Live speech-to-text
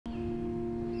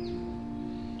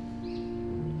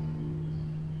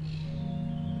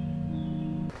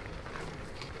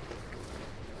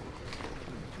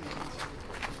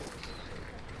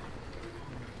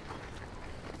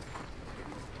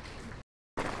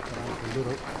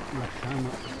loro lasciamo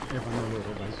e vanno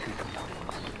loro, vai su.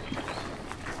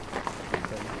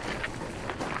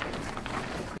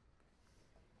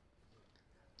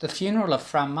 The funeral of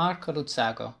Fra Marco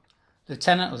Luzzago,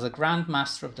 Lieutenant of the Grand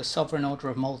Master of the Sovereign Order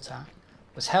of Malta,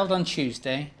 was held on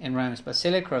Tuesday in Rome's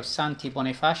Basilica of Santi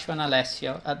Bonifacio and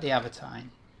Alessio at the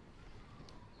Aventine.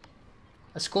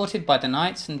 Escorted by the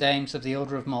Knights and Dames of the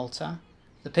Order of Malta,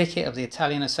 the picket of the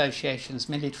Italian Association's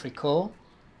Military Corps,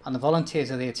 and the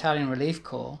volunteers of the Italian Relief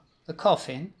Corps, the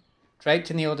coffin, draped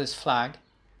in the Order's flag,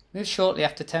 moved shortly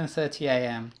after 10:30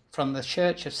 a.m. from the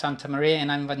Church of Santa Maria in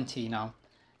Aventino,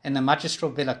 in the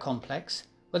Magistral Villa complex,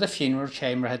 where the funeral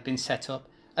chamber had been set up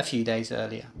a few days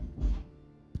earlier.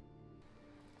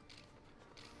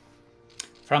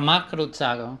 Fra Marco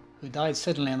Luzzago, who died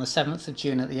suddenly on the 7th of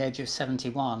June at the age of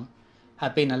 71,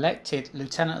 had been elected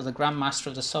Lieutenant of the Grand Master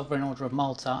of the Sovereign Order of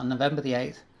Malta on November the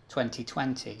 8th,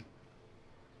 2020.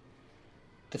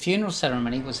 The funeral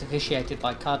ceremony was officiated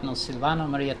by Cardinal Silvano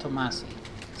Maria Tomasi,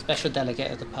 Special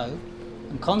Delegate of the Pope,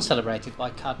 and concelebrated by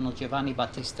Cardinal Giovanni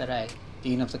Battista Re,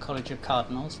 Dean of the College of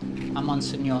Cardinals, and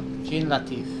Monsignor Jean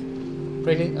Latif,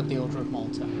 Prelate of the Order of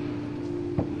Malta.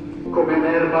 Come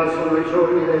l'erba sono I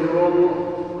giorni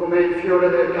dell'uomo, come il fiore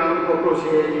del campo così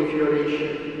egli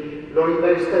fiorisce. Lo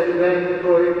investe il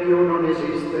vento e più non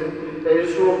esiste, e il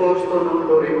suo posto non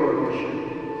lo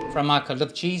riconosce. Fra Marco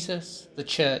loved Jesus, the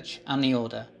Church and the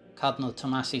Order, Cardinal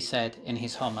Tomasi said in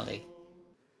his homily.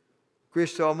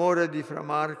 Questo amore di Fra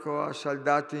Marco ha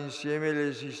saldato insieme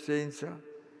l'esistenza,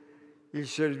 il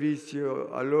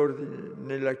servizio all'ordine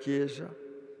nella Chiesa.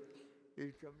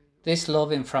 This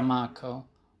love in Fra Marco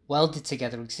welded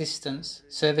together existence,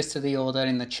 service to the Order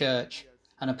in the Church,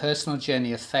 and a personal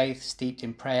journey of faith steeped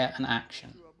in prayer and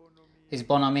action. His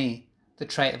bonhomie, the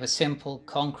trait of a simple,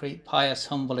 concrete, pious,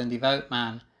 humble and devout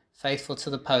man, faithful to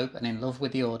the Pope and in love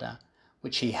with the Order,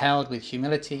 which he held with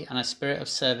humility and a spirit of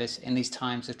service in these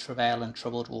times of travail and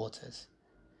troubled waters.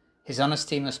 His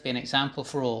honesty must be an example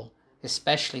for all,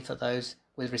 especially for those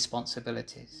with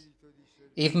responsibilities.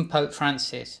 Even Pope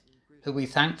Francis, who we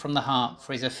thank from the heart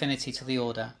for his affinity to the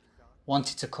Order,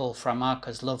 wanted to call Fra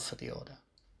Marco's love for the Order.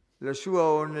 La sua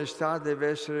onestà deve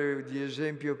essere di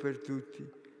esempio per tutti,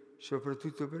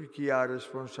 soprattutto per chi ha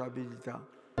responsabilità.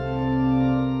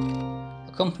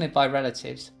 Accompanied by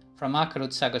relatives, Fra Marco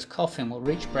Luzzago's coffin will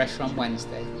reach Brescia on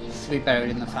Wednesday to be buried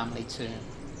in the family tomb.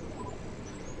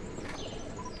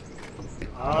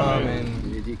 Amen.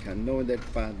 Benedica in nome del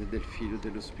Padre, del Figlio e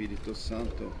dello Spirito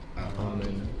Santo. Amen.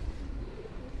 Amen.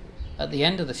 At the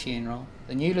end of the funeral,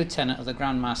 the new Lieutenant of the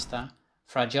Grand Master,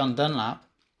 Fra John Dunlap,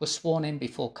 was sworn in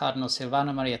before Cardinal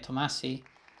Silvano Maria Tomasi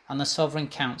and the Sovereign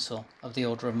Council of the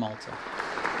Order of Malta.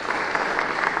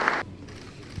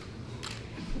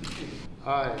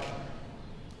 I,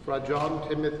 Fra John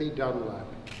Timothy Dunlap,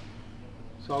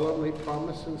 solemnly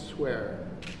promise and swear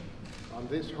on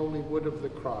this holy wood of the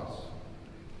cross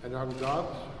and on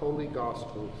God's holy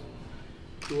Gospels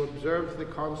to observe the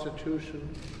Constitution,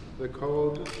 the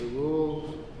Code, the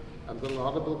rules, and the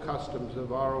laudable customs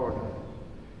of our order,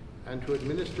 and to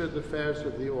administer the affairs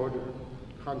of the order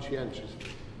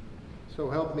conscientiously. So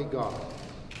help me God.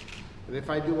 And if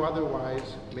I do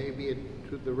otherwise, may be it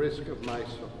to the risk of my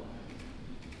soul.